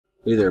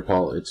Hey there,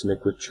 Paul. It's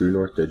Nick with True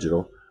North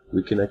Digital.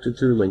 We connected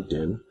through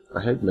LinkedIn.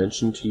 I had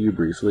mentioned to you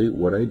briefly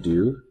what I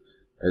do,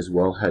 as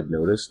well had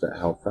noticed that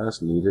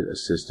Helpfast needed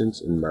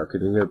assistance in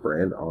marketing their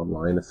brand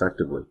online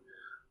effectively.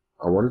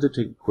 I wanted to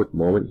take a quick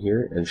moment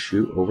here and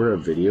shoot over a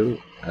video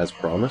as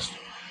promised.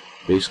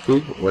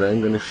 Basically, what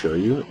I'm going to show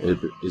you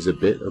is a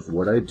bit of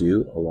what I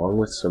do, along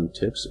with some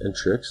tips and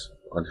tricks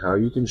on how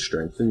you can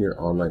strengthen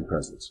your online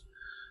presence.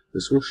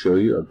 This will show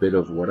you a bit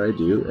of what I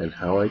do and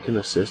how I can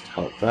assist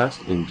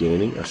Helpfast in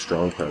gaining a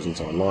strong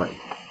presence online.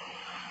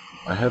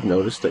 I have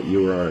noticed that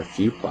you are on a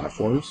few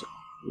platforms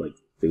like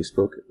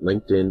Facebook,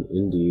 LinkedIn,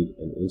 Indeed,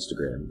 and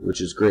Instagram,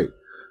 which is great,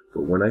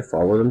 but when I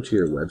follow them to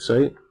your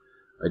website,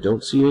 I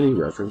don't see any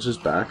references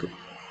back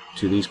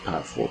to these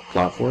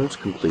platforms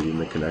completing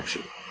the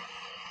connection.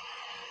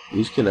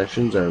 These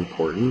connections are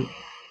important.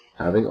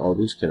 Having all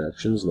these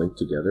connections linked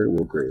together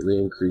will greatly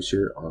increase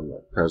your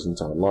online presence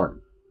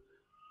online.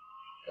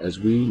 As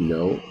we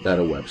know that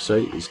a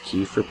website is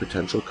key for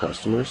potential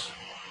customers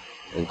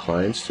and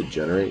clients to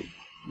generate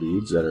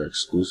leads that are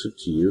exclusive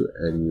to you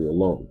and you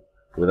alone,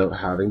 without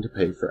having to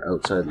pay for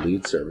outside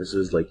lead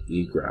services like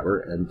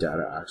eGrabber and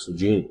Data Axle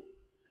Genie.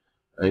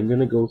 I'm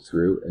going to go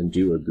through and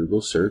do a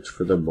Google search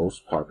for the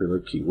most popular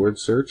keyword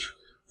search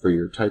for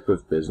your type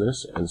of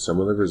business, and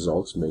some of the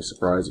results may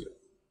surprise you.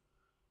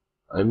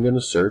 I'm going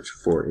to search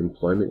for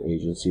Employment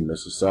Agency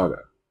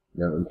Mississauga.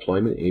 Now,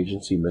 Employment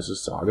Agency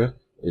Mississauga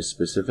is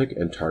specific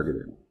and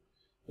targeted.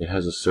 It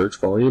has a search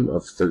volume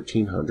of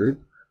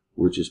 1,300,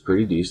 which is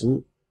pretty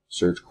decent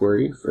search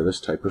query for this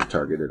type of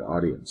targeted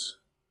audience.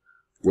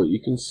 What you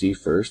can see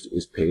first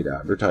is paid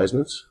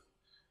advertisements,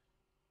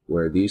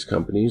 where these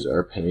companies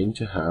are paying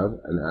to have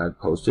an ad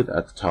posted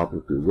at the top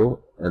of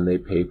Google, and they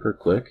pay per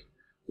click.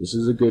 This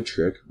is a good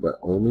trick, but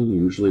only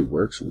usually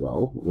works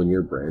well when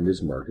your brand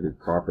is marketed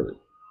properly.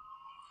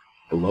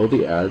 Below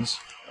the ads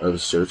are the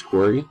search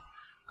query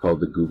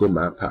called the Google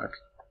Map Pack.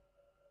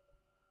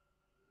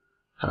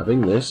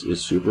 Having this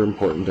is super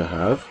important to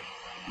have.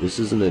 This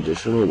is an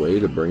additional way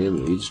to bring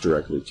in leads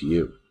directly to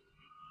you.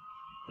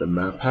 The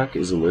Map Pack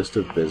is a list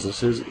of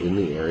businesses in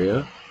the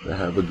area that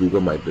have a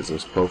Google My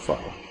Business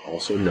profile,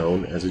 also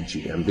known as a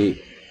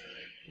GMB.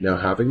 Now,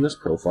 having this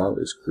profile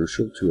is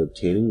crucial to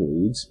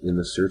obtaining leads in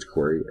the search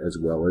query as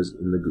well as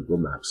in the Google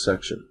Maps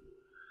section.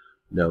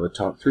 Now, the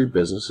top 3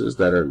 businesses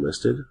that are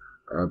listed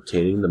are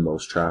obtaining the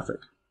most traffic.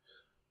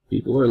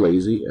 People are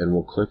lazy and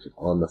will click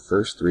on the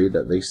first 3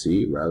 that they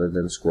see rather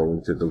than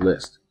scrolling through the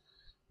list.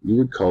 You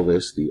would call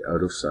this the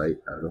out of sight,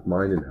 out of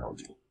mind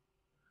analogy.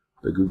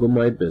 The Google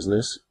My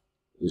Business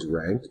is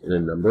ranked in a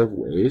number of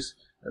ways,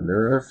 and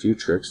there are a few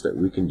tricks that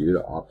we can do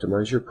to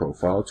optimize your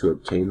profile to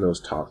obtain those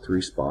top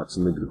 3 spots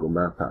in the Google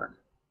Map Pack.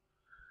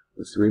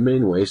 The 3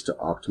 main ways to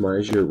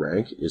optimize your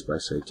rank is by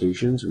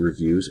citations,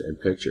 reviews,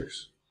 and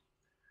pictures.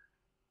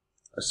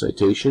 A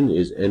citation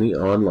is any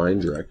online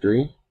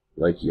directory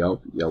like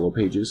Yelp, Yellow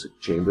Pages,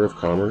 Chamber of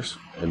Commerce,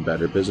 and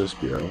Better Business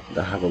Bureau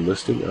that have a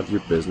listing of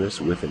your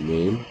business with a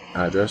name,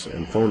 address,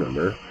 and phone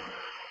number.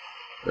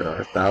 There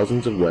are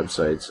thousands of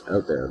websites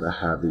out there that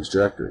have these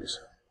directories.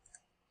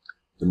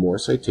 The more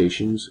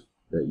citations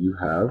that you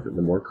have,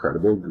 the more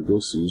credible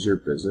Google sees your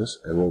business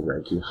and will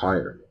rank you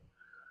higher.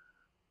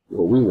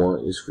 What we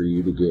want is for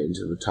you to get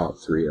into the top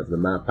 3 of the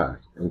Map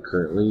Pack, and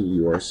currently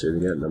you are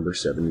sitting at number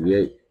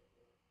 78.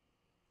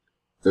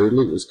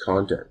 Thirdly is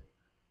content.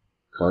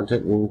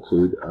 Content will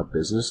include a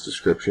business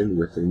description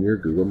within your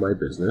Google My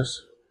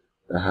Business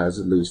that has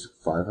at least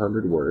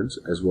 500 words,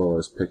 as well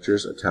as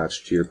pictures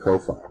attached to your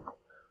profile.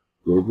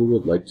 Google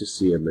would like to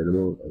see a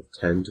minimum of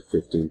 10 to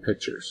 15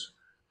 pictures.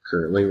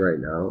 Currently, right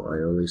now,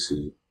 I only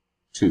see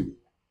 2.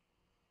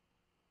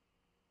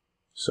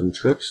 Some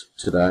tricks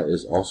to that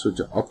is also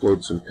to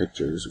upload some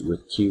pictures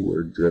with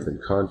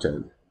keyword-driven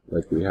content,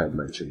 like we had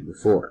mentioned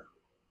before.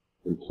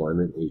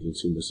 Employment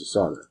Agency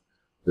Mississauga.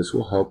 This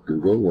will help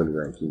Google when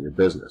ranking your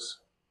business.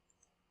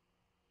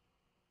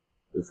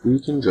 If we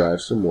can drive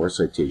some more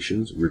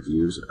citations,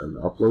 reviews, and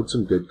upload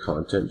some good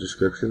content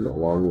description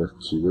along with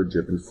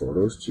keyword-driven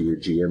photos to your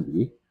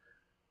GMB,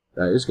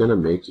 that is going to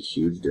make a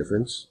huge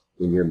difference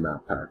in your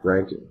Map Pack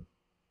ranking.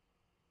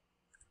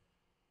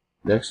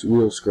 Next, we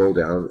will scroll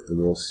down and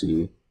we'll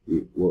see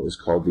what is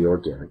called the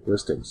organic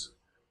listings.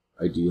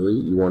 Ideally,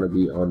 you want to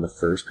be on the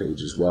first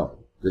page as well.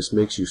 This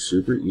makes you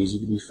super easy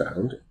to be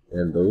found,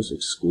 and those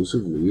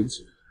exclusive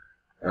leads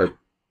are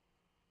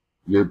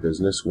your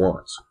business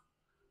wants.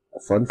 A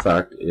fun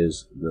fact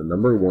is the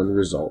number 1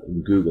 result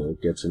in Google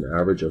gets an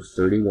average of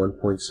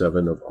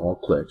 31.7 of all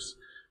clicks,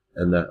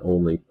 and that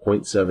only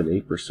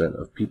 0.78%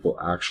 of people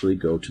actually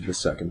go to the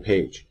second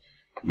page.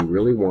 You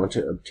really want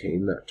to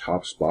obtain that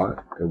top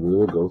spot, and we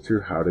will go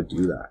through how to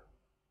do that.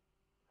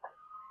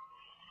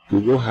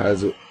 Google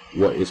has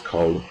what is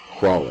called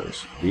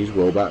crawlers. These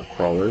robot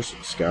crawlers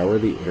scour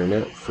the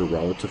internet for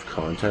relative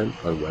content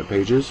on web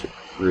pages,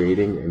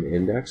 creating an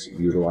index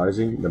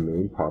utilizing the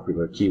main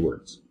popular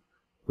keywords.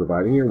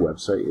 Providing your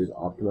website is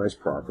optimized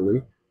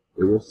properly,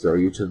 it will throw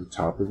you to the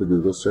top of the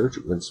Google search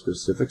when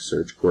specific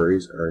search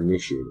queries are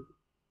initiated.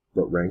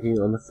 But ranking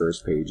on the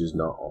first page is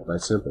not all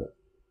that simple.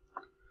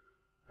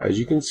 As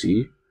you can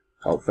see,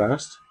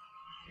 Helpfast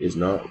is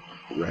not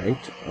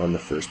ranked on the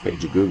first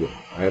page of Google.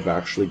 I have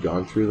actually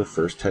gone through the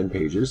first 10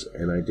 pages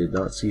and I did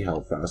not see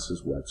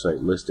Helpfast's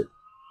website listed.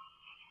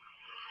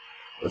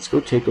 Let's go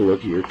take a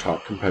look at your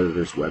top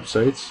competitors'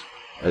 websites,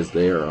 as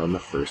they are on the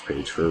first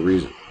page for a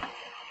reason.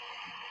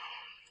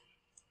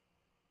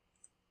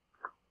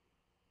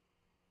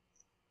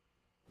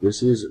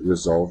 This is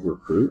Resolve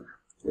Recruit.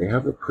 They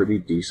have a pretty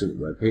decent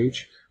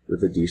webpage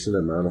with a decent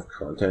amount of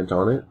content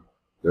on it.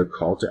 Their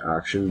call to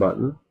action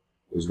button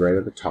is right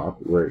at the top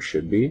where it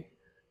should be,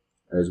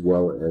 as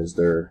well as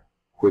their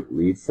quick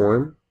lead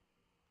form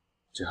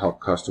to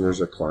help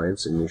customers or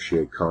clients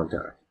initiate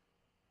contact.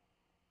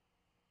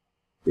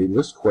 They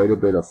list quite a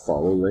bit of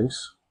follow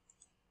links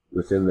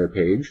within their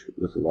page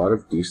with a lot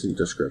of decent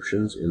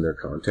descriptions in their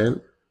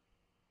content.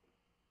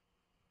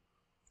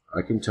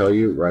 I can tell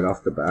you right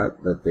off the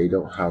bat that they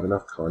don't have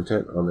enough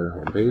content on their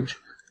homepage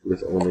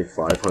with only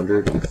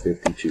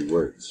 552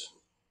 words.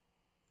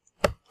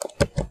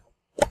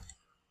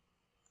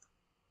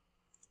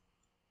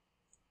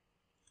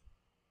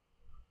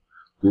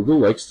 Google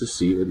likes to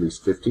see at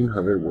least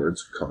 1,500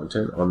 words of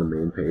content on the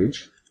main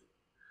page.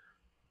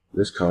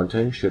 This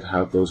content should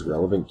have those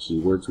relevant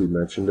keywords we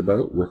mentioned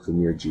about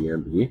within your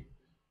GMB.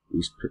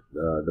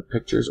 The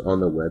pictures on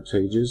the web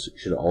pages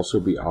should also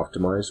be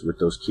optimized with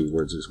those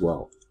keywords as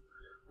well.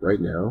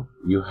 Right now,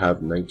 you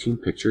have 19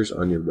 pictures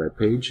on your web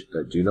page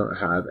that do not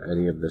have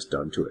any of this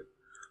done to it.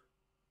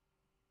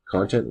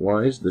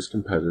 Content-wise, this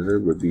competitor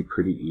would be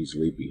pretty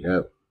easily beat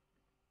out.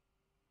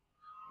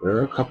 There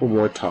are a couple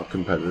more top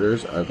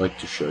competitors I'd like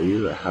to show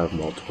you that have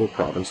multiple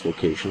province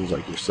locations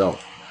like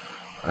yourself.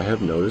 I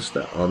have noticed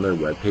that on their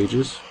web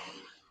pages,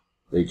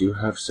 they do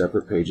have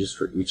separate pages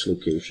for each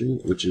location,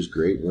 which is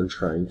great when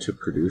trying to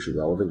produce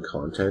relevant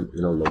content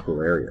in a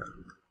local area.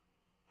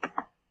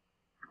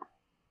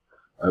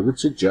 I would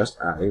suggest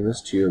adding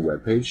this to your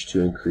web page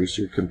to increase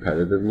your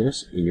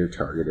competitiveness in your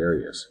target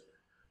areas.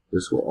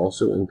 This will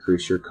also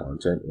increase your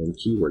content and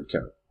keyword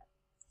count.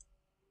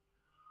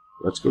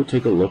 Let's go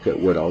take a look at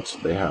what else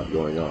they have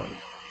going on.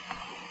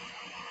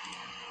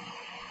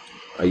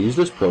 I use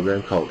this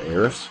program called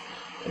Audit,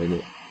 and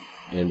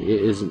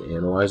it is an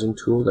analyzing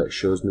tool that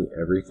shows me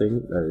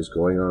everything that is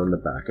going on in the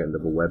back end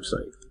of a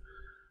website,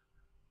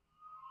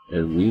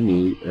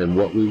 and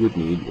what we would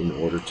need in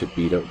order to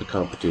beat out the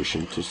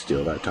competition to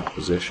steal that top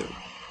position.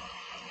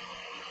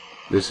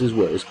 This is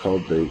what is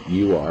called the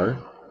UR,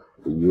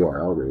 the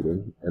URL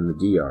rating, and the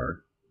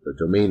DR, the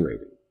domain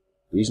rating.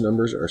 These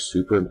numbers are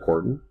super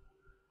important.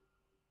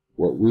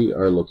 What we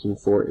are looking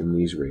for in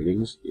these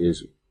ratings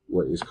is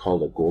what is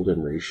called a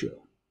golden ratio.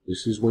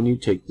 This is when you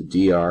take the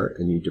DR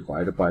and you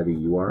divide it by the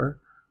UR.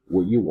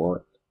 What you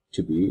want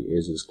to be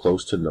is as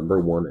close to number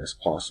 1 as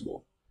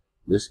possible.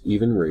 This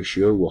even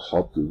ratio will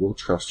help Google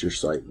trust your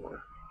site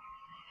more.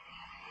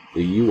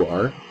 The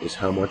UR is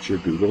how much your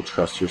Google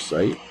trusts your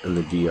site, and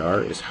the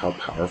DR is how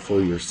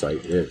powerful your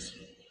site is.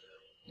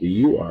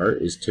 The UR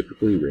is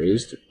typically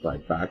raised by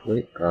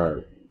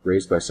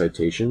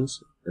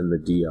citations, and the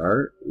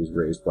DR is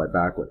raised by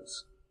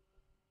backlinks.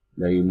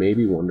 Now you may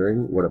be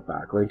wondering what a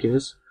backlink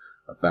is.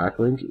 A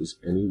backlink is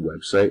any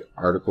website,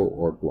 article,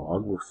 or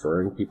blog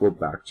referring people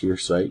back to your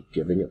site,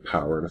 giving it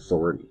power and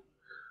authority.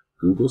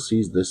 Google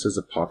sees this as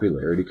a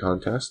popularity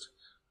contest.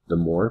 The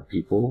more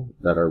people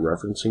that are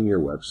referencing your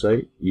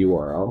website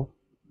URL,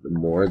 the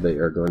more they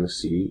are going to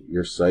see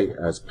your site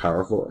as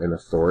powerful and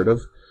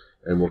authoritative,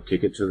 and will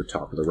kick it to the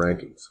top of the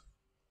rankings.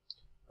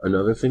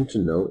 Another thing to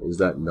note is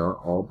that not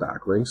all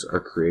backlinks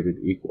are created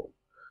equal.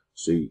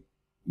 So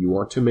you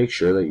want to make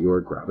sure that you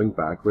are grabbing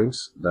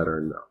backlinks that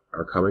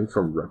are coming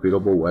from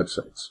reputable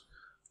websites.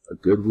 A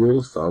good rule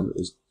of thumb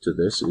is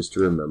to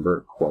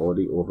remember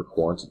quality over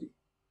quantity.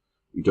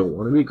 You don't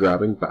want to be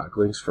grabbing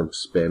backlinks from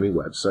spammy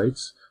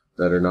websites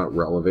that are not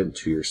relevant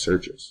to your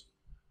searches.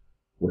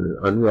 When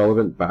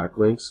unrelevant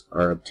backlinks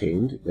are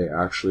obtained, they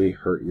actually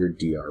hurt your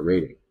DR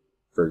rating.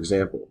 For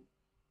example,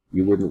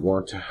 you wouldn't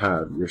want to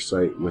have your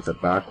site with a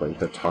backlink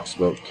that talks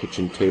about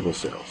kitchen table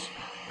sales.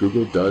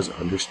 Google does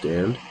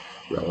understand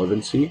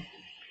relevancy,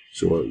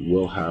 so it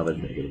will have a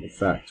negative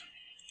effect.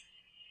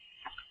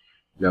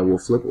 Now we'll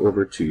flip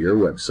over to your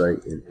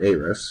website in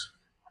Ahrefs,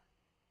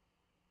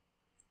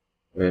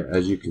 and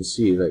as you can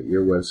see that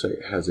your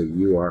website has a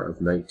UR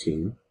of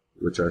 19,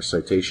 which are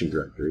citation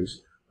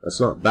directories. That's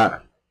not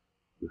bad.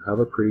 You have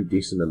a pretty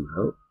decent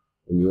amount,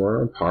 and you are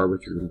on par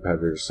with your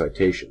competitors'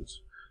 citations,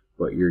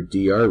 but your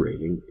DR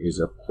rating is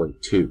a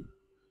 0.2.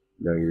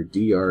 Now your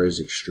DR is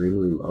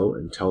extremely low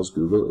and tells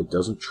Google it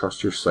doesn't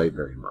trust your site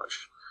very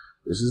much.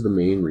 This is the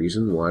main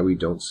reason why we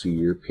don't see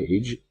your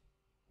page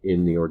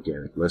in the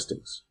organic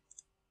listings.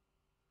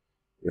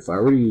 If I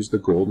were to use the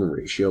golden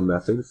ratio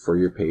method for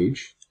your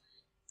page,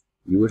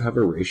 you would have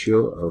a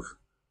ratio of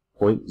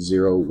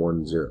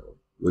 0.010,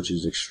 which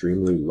is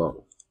extremely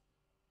low.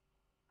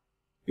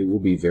 It will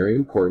be very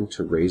important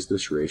to raise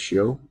this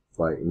ratio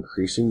by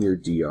increasing your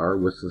DR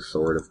with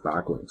authoritative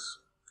backlinks.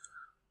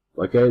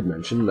 Like I had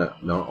mentioned,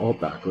 that not all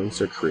backlinks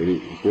are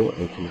created equal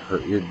and can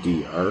hurt your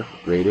DR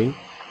rating.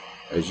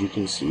 As you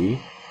can see,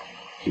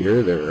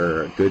 Here there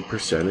are a good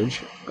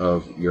percentage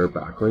of your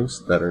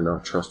backlinks that are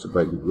not trusted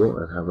by Google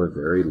and have a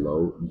very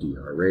low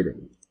DR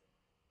rating.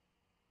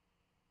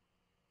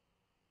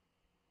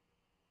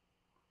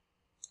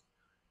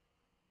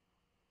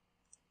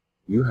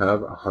 You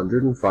have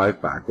 105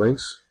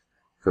 backlinks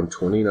from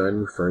 29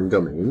 referring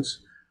domains,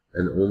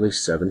 and only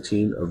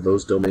 17 of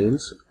those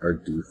domains are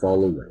do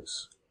follow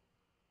links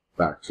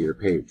back to your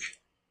page.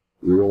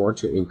 We will want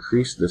to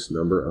increase this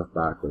number of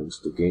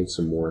backlinks to gain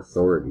some more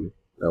authority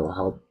that will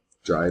help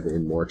drive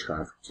in more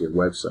traffic to your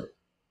website.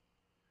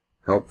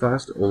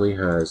 Helpfast only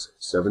has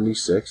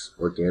 76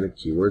 organic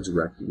keywords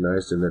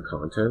recognized in their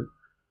content.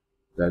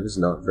 That is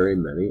not very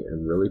many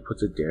and really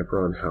puts a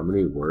damper on how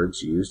many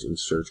words used in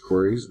search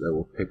queries that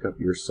will pick up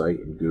your site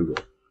in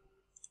Google.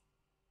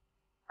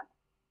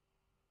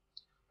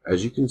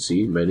 As you can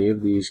see, many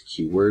of these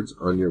keywords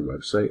on your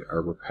website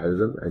are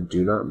repetitive and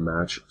do not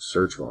match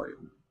search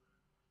volume.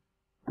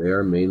 They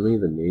are mainly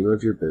the name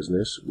of your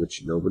business,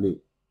 which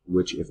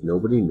if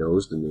nobody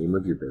knows the name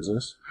of your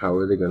business, how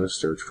are they going to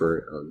search for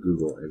it on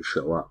Google and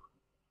show up?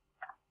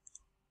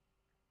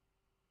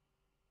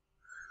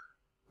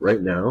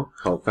 Right now,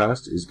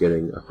 Helpfast is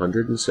getting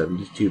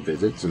 172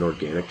 visits in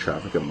organic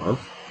traffic a month.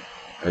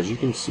 As you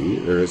can see,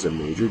 there is a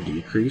major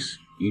decrease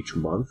each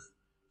month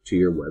to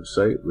your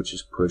website, which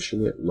is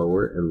pushing it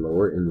lower and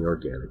lower in the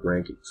organic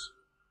rankings.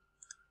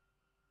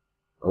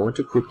 I want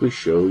to quickly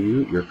show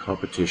you your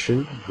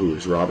competition, who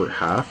is Robert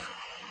Half,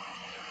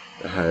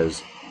 that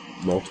has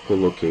multiple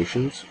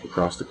locations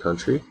across the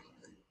country.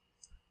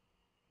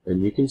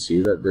 And you can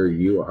see that their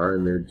UR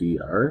and their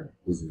DR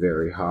is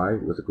very high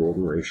with a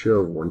golden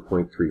ratio of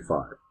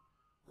 1.35.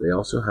 They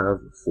also have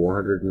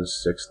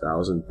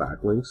 406,000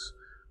 backlinks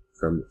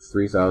from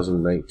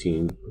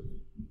 3,019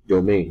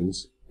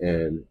 domains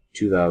and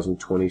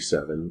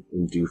 2,027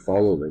 in do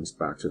follow links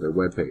back to their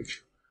webpage.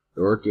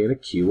 Their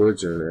organic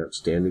keywords are an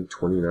outstanding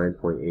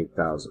 29.8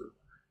 thousand,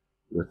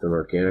 with an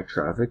organic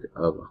traffic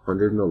of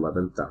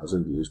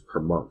 111,000 views per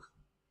month.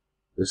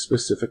 This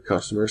specific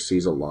customer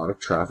sees a lot of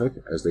traffic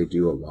as they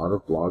do a lot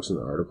of blogs and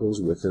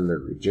articles within their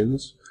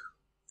regions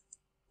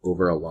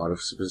over a lot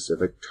of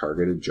specific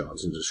targeted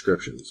jobs and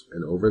descriptions,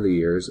 and over the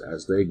years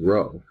as they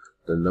grow,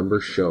 the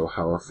numbers show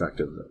how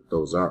effective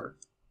those are.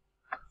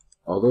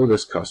 Although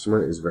this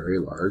customer is very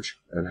large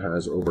and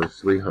has over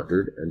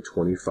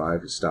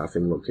 325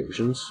 staffing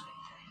locations,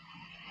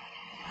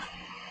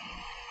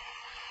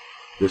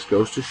 this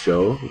goes to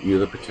show you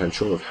the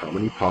potential of how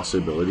many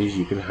possibilities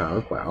you can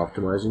have by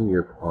optimizing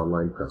your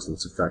online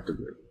presence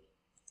effectively.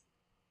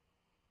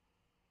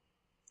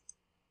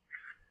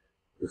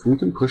 If we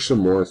can push some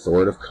more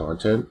authoritative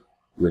content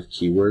with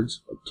keywords,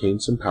 obtain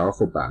some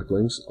powerful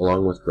backlinks,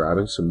 along with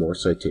grabbing some more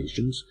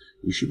citations,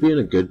 you should be in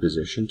a good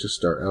position to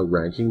start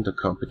outranking the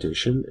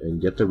competition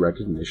and get the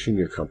recognition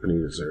your company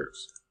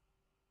deserves.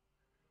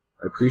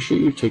 I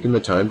appreciate you taking the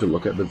time to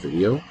look at the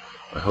video.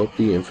 I hope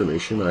the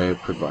information I have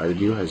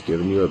provided you has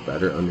given you a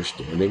better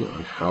understanding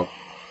on how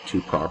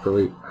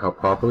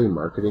properly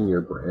marketing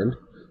your brand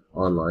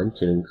online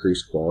can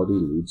increase quality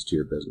leads to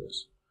your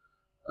business.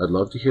 I'd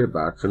love to hear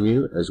back from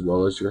you as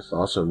well as your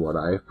thoughts on what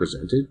I have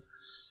presented.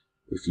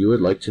 If you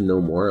would like to know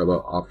more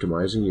about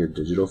optimizing your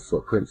digital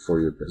footprint for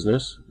your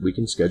business, we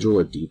can schedule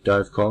a deep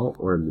dive call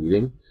or a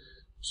meeting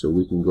so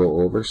we can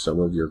go over some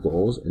of your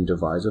goals and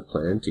devise a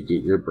plan to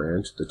get your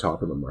brand to the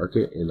top of the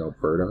market in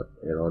Alberta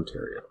and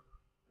Ontario.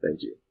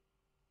 Thank you.